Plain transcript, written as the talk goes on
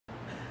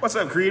What's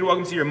up, Creed?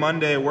 Welcome to your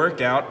Monday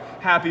workout.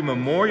 Happy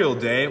Memorial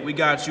Day. We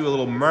got you a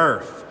little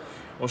Murph.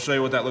 We'll show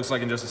you what that looks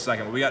like in just a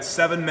second. But we got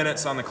 7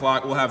 minutes on the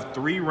clock. We'll have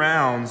 3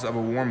 rounds of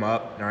a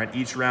warm-up. All right,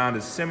 each round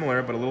is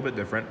similar but a little bit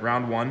different.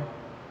 Round 1,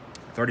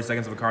 30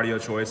 seconds of a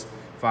cardio choice,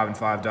 5 and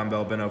 5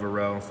 dumbbell bent over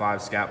row,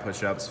 5 scat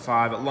push-ups,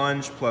 5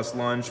 lunge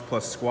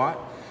plus squat,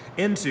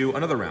 into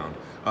another round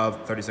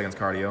of 30 seconds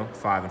cardio,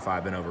 5 and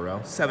 5 bent over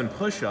row, 7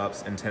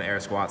 push-ups and 10 air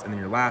squats, and then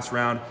your last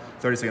round,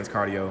 30 seconds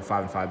cardio,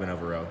 5 and 5 bent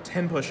over row,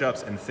 10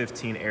 push-ups and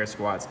 15 air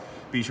squats.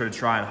 Be sure to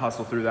try and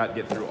hustle through that,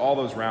 get through all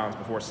those rounds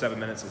before 7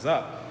 minutes is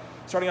up.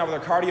 Starting out with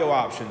our cardio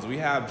options, we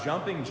have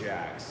jumping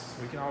jacks.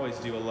 We can always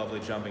do a lovely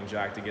jumping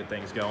jack to get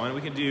things going.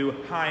 We can do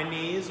high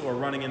knees or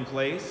running in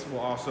place will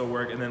also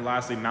work. And then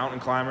lastly, mountain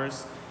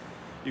climbers.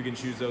 You can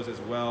choose those as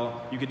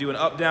well. You can do an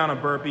up, down, a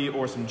burpee,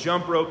 or some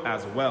jump rope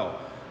as well.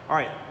 All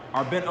right,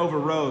 our bent over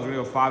rows, we're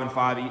gonna go 5 and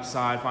 5 each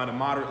side. Find a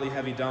moderately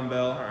heavy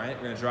dumbbell. All right,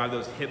 we're gonna drive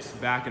those hips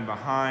back and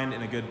behind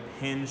in a good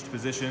hinged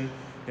position.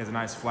 He has a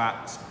nice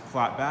flat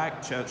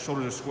back,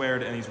 shoulders are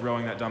squared, and he's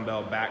rowing that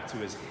dumbbell back to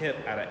his hip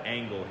at an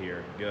angle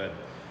here. Good.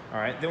 All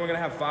right, then we're gonna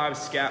have 5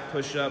 scat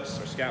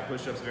push-ups. Or scat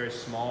push-ups, very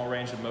small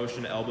range of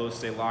motion, elbows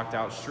stay locked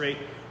out straight.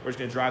 We're just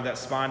gonna drive that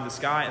spine to the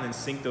sky and then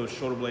sink those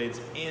shoulder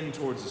blades in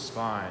towards the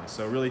spine.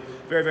 So really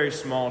very, very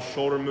small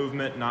shoulder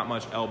movement, not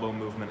much elbow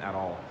movement at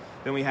all.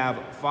 Then we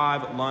have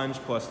 5 lunge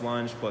plus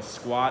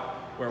squat,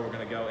 where we're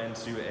gonna go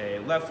into a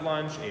left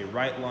lunge, a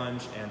right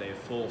lunge, and a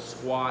full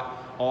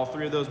squat. All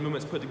 3 of those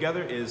movements put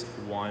together is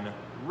 1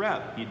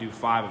 rep. You do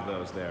 5 of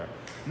those there.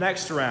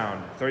 Next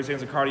round, 30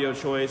 seconds of cardio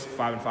choice,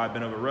 5 and 5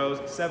 bent over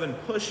rows, 7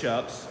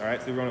 push-ups. All right,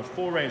 so we're going a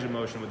full range of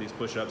motion with these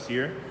push-ups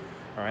here.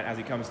 All right, as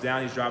he comes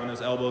down, he's driving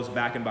those elbows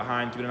back and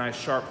behind, keeping a nice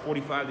sharp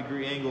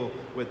 45-degree angle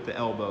with the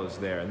elbows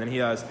there. And then he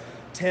has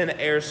 10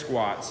 air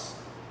squats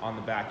on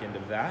the back end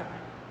of that.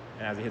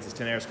 And as he hits his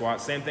 10 air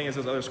squats, same thing as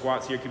those other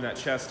squats here, keeping that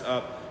chest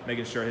up,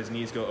 making sure his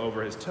knees go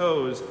over his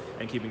toes,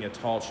 and keeping a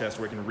tall chest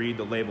where he can read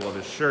the label of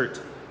his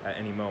shirt at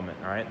any moment.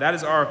 All right, that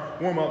is our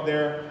warm-up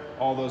there.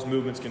 All those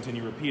movements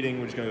continue repeating.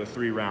 We're just gonna go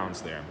 3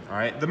 rounds there. All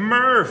right, the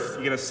Murph,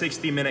 you get a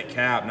 60-minute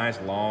cap, nice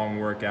long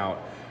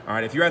workout. All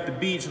right, if you're at the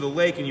beach or the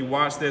lake and you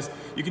watch this,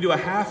 you can do a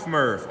half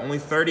Murph, only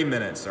 30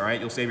 minutes, all right?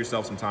 You'll save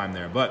yourself some time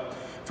there. But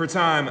for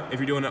time, if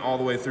you're doing it all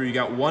the way through, you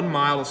got 1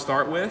 mile to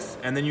start with,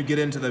 and then you get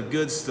into the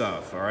good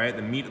stuff, all right?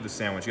 The meat of the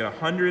sandwich. You got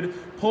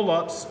 100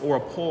 pull-ups or a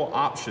pull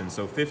option.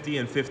 So 50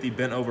 and 50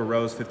 bent over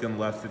rows, 50 on the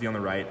left, 50 on the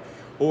right.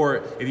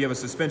 Or if you have a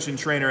suspension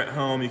trainer at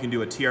home, you can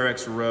do a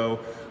TRX row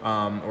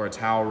or a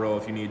towel row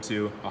if you need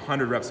to,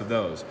 100 reps of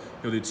those.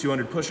 You'll do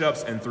 200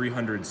 push-ups and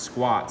 300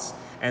 squats.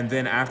 And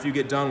then after you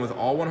get done with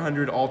all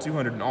 100, all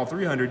 200, and all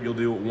 300, you'll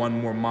do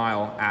 1 more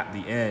mile at the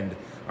end.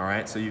 All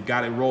right, so you've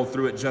got to roll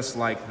through it just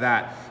like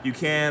that. You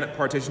can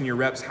partition your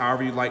reps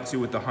however you'd like to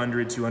with the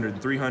 100, 200,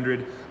 and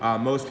 300.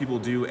 Most people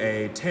do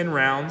a 10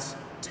 rounds,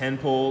 10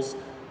 pulls,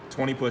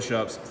 20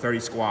 push-ups, 30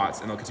 squats,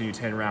 and they'll continue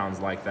 10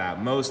 rounds like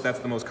that. That's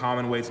the most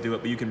common way to do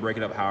it, but you can break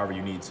it up however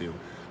you need to.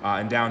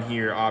 And down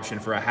here, option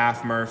for a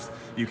half Murph,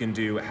 you can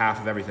do half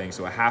of everything.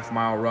 So a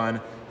half-mile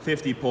run,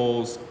 50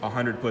 pulls,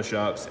 100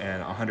 push-ups,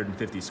 and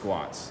 150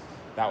 squats.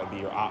 That would be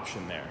your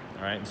option there,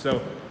 all right? And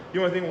so the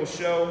only thing we'll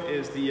show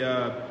is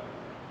the,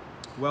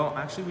 well,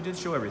 actually we did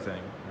show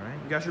everything, all right?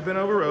 You got your bent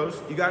over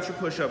rows, you got your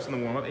push-ups in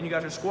the warm-up, and you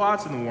got your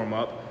squats in the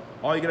warm-up.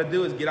 All you gotta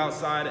do is get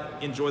outside,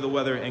 enjoy the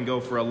weather, and go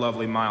for a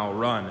lovely mile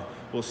run.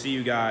 We'll see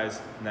you guys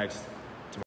next